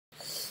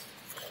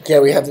Okay,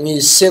 we have the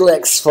new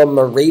Silex from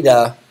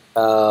Merida.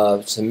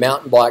 It's a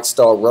mountain bike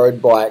style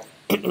road bike.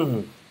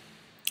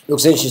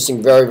 Looks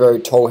interesting, very, very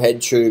tall head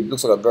tube.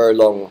 Looks like a very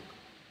long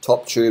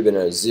top tube and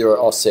a zero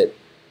offset.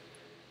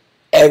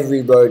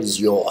 Every road is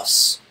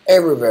yours.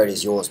 Every road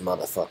is yours,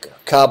 motherfucker.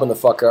 Carbon the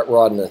fuck up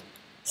riding the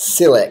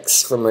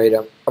Silex from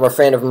Merida. I'm a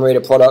fan of Merida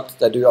product.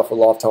 They do offer a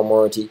lifetime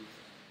warranty.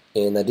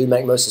 And they do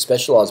make most of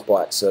specialised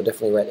bikes, so I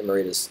definitely rate the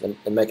Meridas.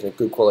 They're making a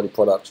good quality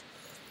product.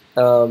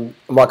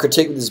 My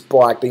critique with this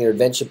bike, being an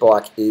adventure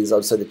bike, is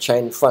I'd say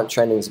the front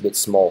chaining is a bit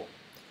small.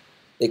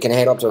 It can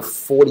handle up to a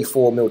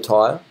 44mm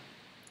tyre.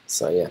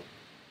 So yeah,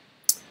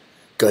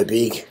 go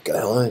big, go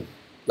home.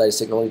 Latest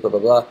technology, blah blah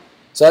blah.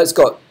 So it's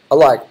got,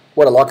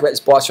 what I like about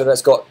this bike, so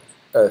it's got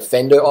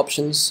fender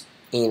options,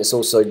 and it's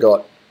also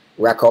got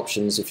rack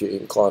options if you're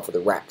inclined for the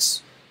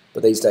racks.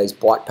 But these days,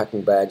 bike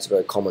packing bags are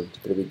very common. To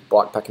put a big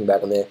bike packing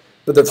bag on there.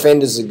 But the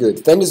fenders are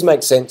good. Fenders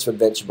make sense for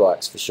adventure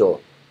bikes, for sure.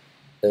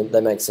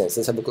 They make sense.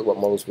 Let's have a look at what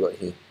models we've got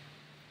here.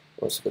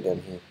 What's got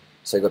down here?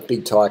 So you've got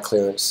big tyre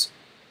clearance,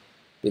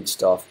 big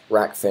stuff,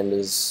 rack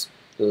fenders,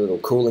 the little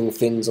cooling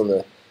fins on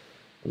the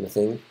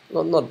thing.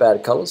 Not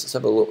bad colours. Let's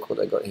have a look what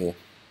they got here.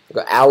 They've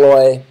got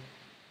alloy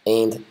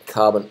and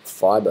carbon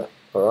fibre.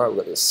 Alright, we've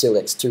got the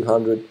Silex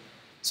 200.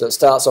 So it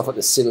starts off with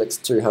the Silex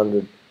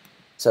 200.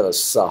 Let's have a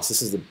suss.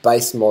 This is the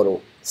base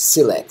model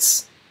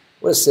Silex.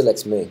 What does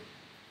Silex mean?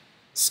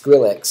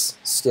 Skrillex,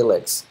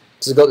 Stilex.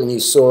 So it's got the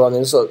new saw on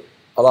there.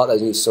 I like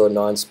those new saw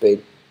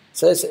 9-speed.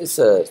 So it's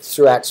a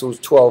through axles,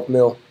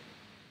 12mm.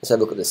 Let's have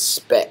a look at the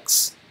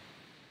specs.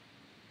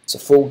 It's a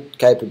full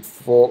capered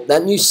fork.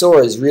 That new saw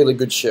is really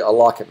good shit. I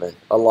like it, man.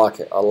 I like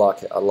it. I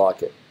like it. I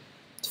like it.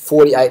 It's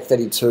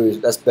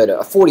 48-32. That's better.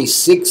 A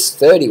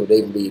 46-30 would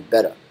even be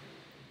better.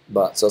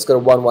 But so it's got a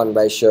 1:1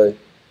 ratio,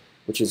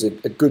 which is a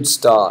good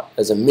start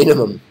as a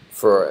minimum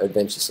for an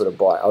adventure sort of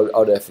bike.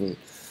 I'd definitely.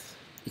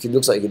 It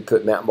looks like you could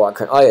put mountain bike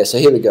cranks. Oh yeah, so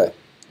here we go.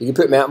 You can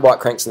put mountain bike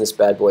cranks in this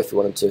bad boy if you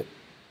wanted to.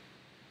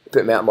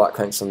 Put mountain bike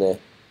cranks on there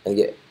and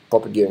get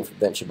proper gearing for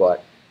adventure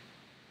bike.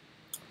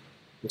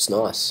 Looks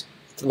nice.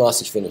 It's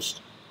nicely finished.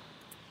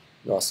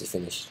 Nicely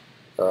finished.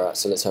 Alright,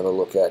 so let's have a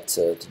look at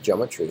the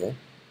geometry here.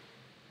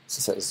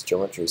 So this is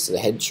geometry. So the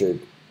head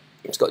tube,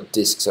 it's got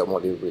discs, so it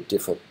might be a bit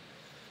different.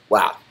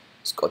 Wow,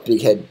 it's got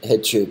big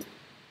head tube.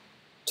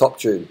 Top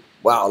tube.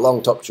 Wow,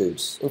 long top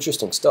tubes.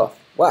 Interesting stuff.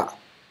 Wow.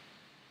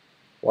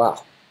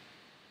 Wow.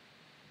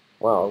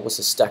 Wow, what's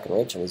the stack and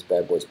reach on these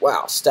bad boys?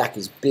 Wow, stack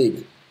is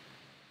big.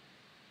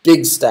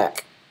 Big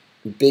stack.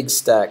 Big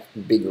stack,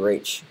 big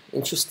reach.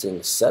 Interesting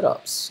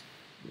setups.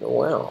 Oh,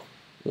 wow.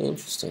 Yeah,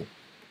 interesting.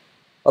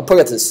 I'll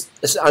probably have to,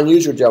 it's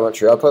unusual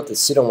geometry. I'll probably have to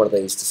sit on one of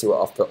these to see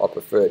what I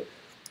preferred.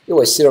 You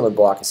always sit on a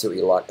bike and see what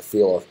you like the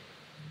feel of.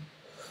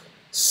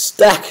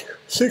 Stack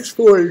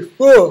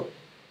 644.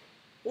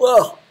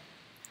 Wow.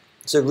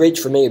 So reach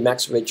for me,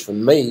 max reach for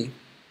me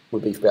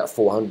would be about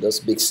 400. That's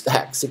a big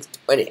stack,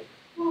 620.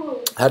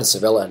 I had a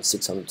Cervelo, had a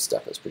 600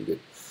 stack. That's pretty good.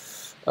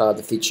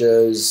 The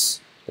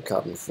features, the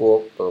carbon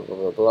fork, blah blah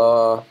blah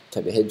blah.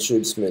 Type of head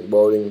tube, smooth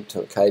welding,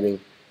 turn caving,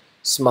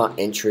 smart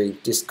entry,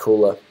 disc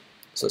cooler.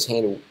 So it's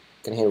can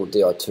handle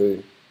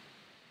Di2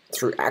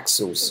 through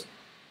axles.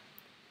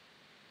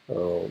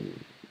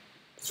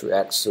 Through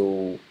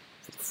axle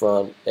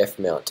front F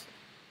mount.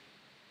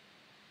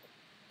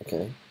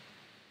 Okay,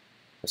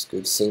 that's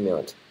good. C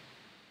mount.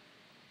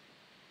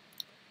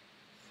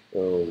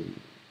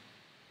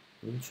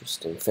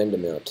 Interesting. Fender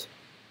mount.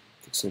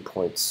 Fixing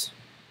points.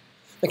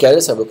 Okay,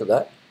 let's have a look at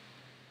that.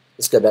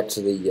 Let's go back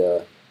to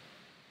the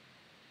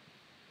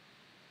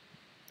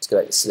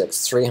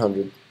Silex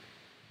 300.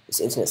 This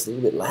internet's a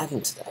little bit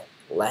lagging today.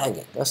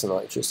 Lagging. That's a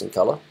nice, interesting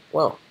colour.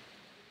 Wow.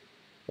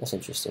 That's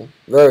interesting.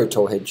 Very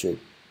tall head tube.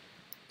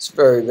 It's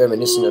very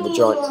reminiscent of a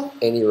giant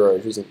any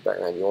road. Who's in the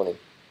background yawning?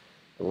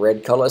 A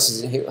red colour. This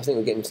is here. I think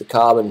we're getting to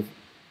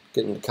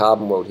the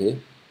carbon world here.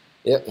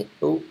 Yep.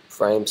 Ooh,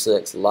 frame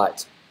Silex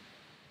light.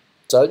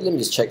 So let me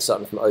just check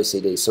something from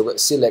OCD. So we've got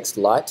Silex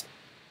light.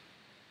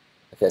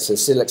 Okay, so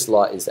Silex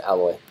light is the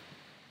alloy.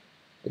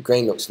 The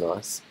green looks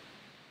nice.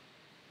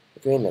 The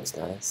green looks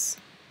nice.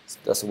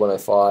 That's a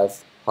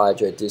 105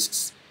 hydro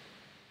discs.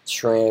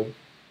 SRAM.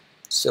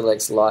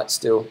 Silex light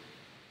still.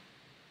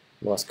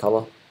 Nice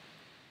colour.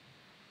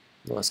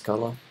 Nice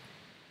colour.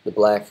 The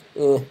black,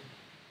 not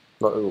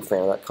a real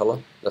fan of that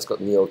colour. That's got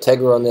Neo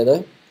Tegra on there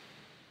though.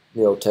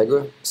 Neo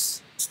Tegra.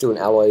 It's still an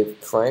alloy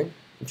frame.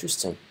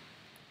 Interesting.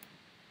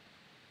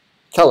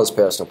 Colour's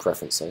personal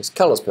preference, though.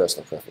 Colour's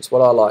personal preference.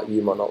 What I like,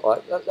 you might not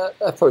like. That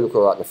probably look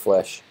alright in the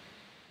flesh.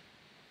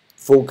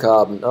 Full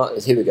carbon. Oh,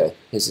 here we go.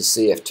 Here's the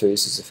CF2.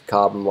 This is a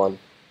carbon one.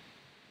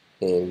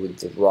 And with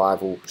the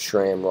rival,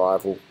 SRAM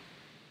rival,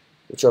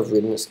 which I've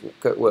ridden.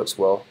 It works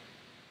well.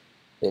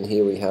 Then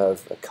here we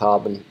have a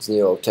carbon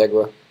Neo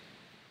Tegra.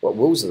 What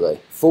wheels are they?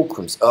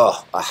 Fulcrums.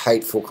 Oh, I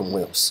hate Fulcrum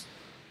wheels.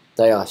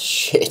 They are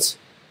shit.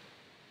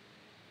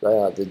 They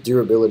are. The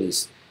durability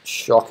is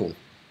shocking.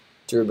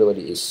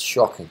 Durability is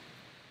shocking.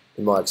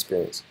 In my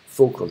experience,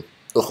 Fulcrum.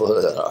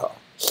 So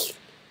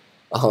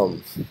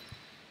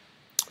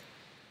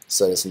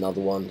there's another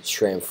one,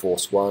 SRAM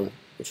Force 1.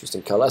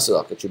 Interesting colour. That's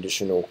like a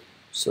traditional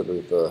sort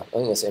of, I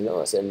think that's the end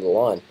of the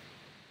line.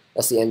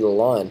 That's the end of the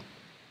line.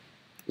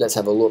 Let's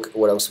have a look at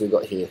what else we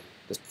got here.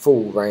 The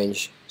full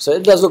range. So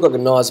it does look like a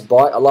nice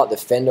bike. I like the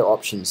fender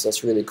options.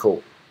 That's really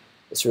cool.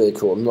 That's really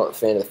cool. I'm not a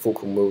fan of the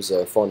Fulcrum wheels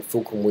though. I find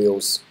Fulcrum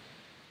wheels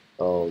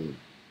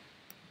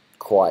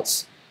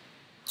quite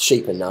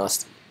cheap and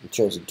nasty in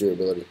terms of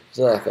durability.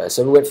 So okay,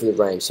 so we went for the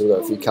range. So we've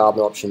got a few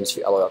carbon options, a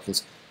few alloy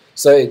options.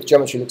 So the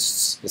geometry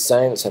looks the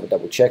same. Let's have a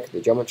double check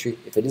the geometry.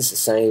 If it is the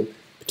same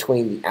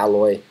between the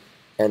alloy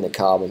and the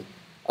carbon,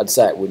 I'd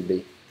say it would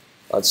be.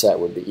 I'd say it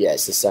would be. Yeah,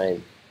 it's the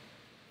same.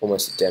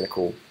 Almost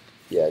identical.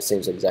 Yeah, it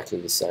seems exactly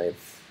the same.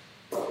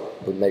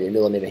 With maybe a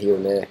millimeter here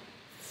and there.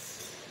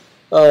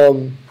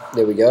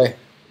 There we go.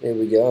 There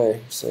we go.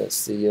 So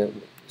that's the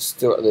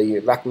still the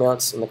rack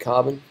mounts on the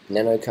carbon,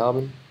 nano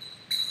carbon,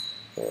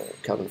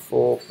 carbon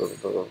fork, blah,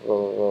 blah, blah,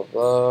 blah, blah,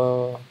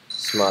 blah.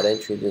 Smart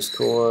entry, disc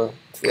core,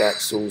 3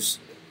 axles,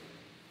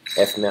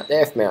 F mount.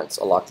 The F mounts,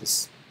 I like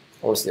this.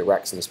 I want to see the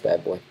racks in this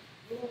bad boy.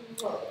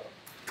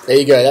 There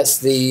you go. That's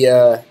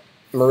the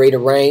Merida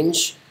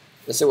range.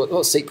 Let's see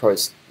what seat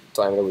post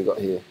diameter we got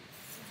here.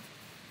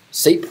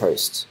 Seat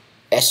post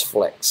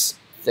S-Flex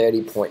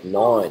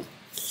 30.9.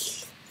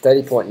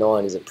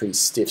 30.9 is a pretty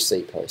stiff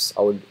seat post.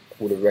 I would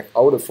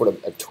have thought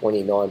a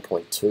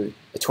 29.2,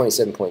 a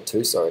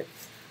 27.2, sorry,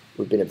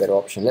 would have been a better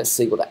option. Let's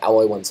see what the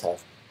alloy ones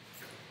have.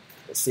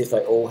 Let's see if they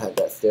all have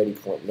that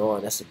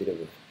 30.9. That's a bit of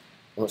a,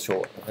 I'm not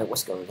sure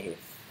what's going on here.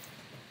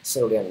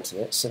 Settle down,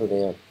 internet. Settle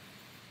down.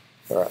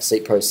 All right,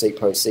 seat post, seat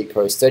post, seat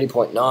post.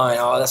 30.9.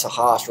 Oh, that's a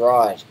harsh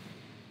ride.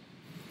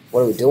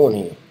 What are we doing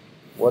here?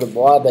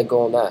 Why have they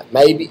gone that?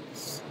 Maybe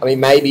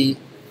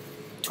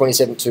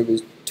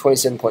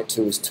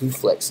 27.2 was too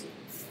flexy.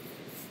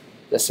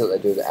 Let's see what they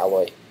do with the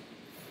alloy.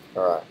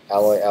 Alright,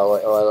 alloy.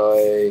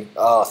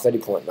 Oh,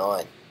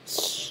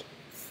 30.9.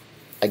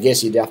 I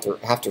guess you'd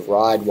have to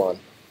ride one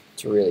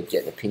to really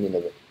get an opinion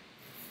of it.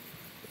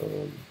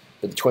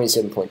 But the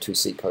 27.2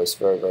 seat post,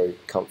 very, very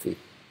comfy.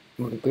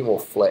 A bit more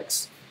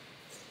flex.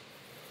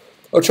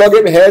 I'll try and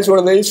get my hands on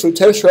one of these for a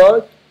test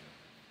ride.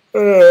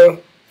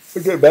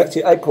 We'll go back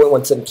to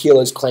 8.17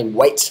 kilos claim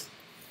weight.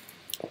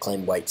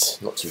 Claim weight,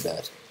 not too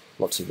bad.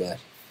 Not too bad.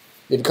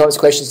 Leave comments,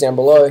 questions down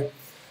below.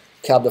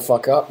 Carb the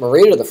fuck up,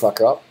 Merida the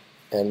fuck up,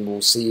 and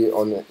we'll see you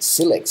on the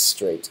Silex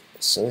Street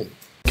soon.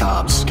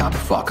 Carbs, carb the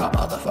fuck up,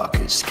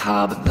 motherfuckers.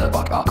 Carb the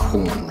fuck up.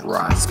 Corn,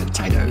 rice,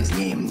 potatoes,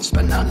 yams,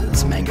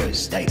 bananas,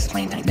 mangoes, dates,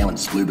 plantain,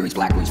 melons, blueberries,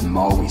 blackberries,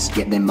 mulberries.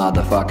 Get them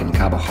motherfucking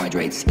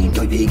carbohydrates in.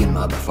 Go vegan,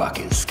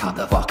 motherfuckers. Carb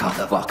the fuck up,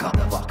 the fuck up,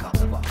 the fuck up,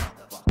 the fuck up.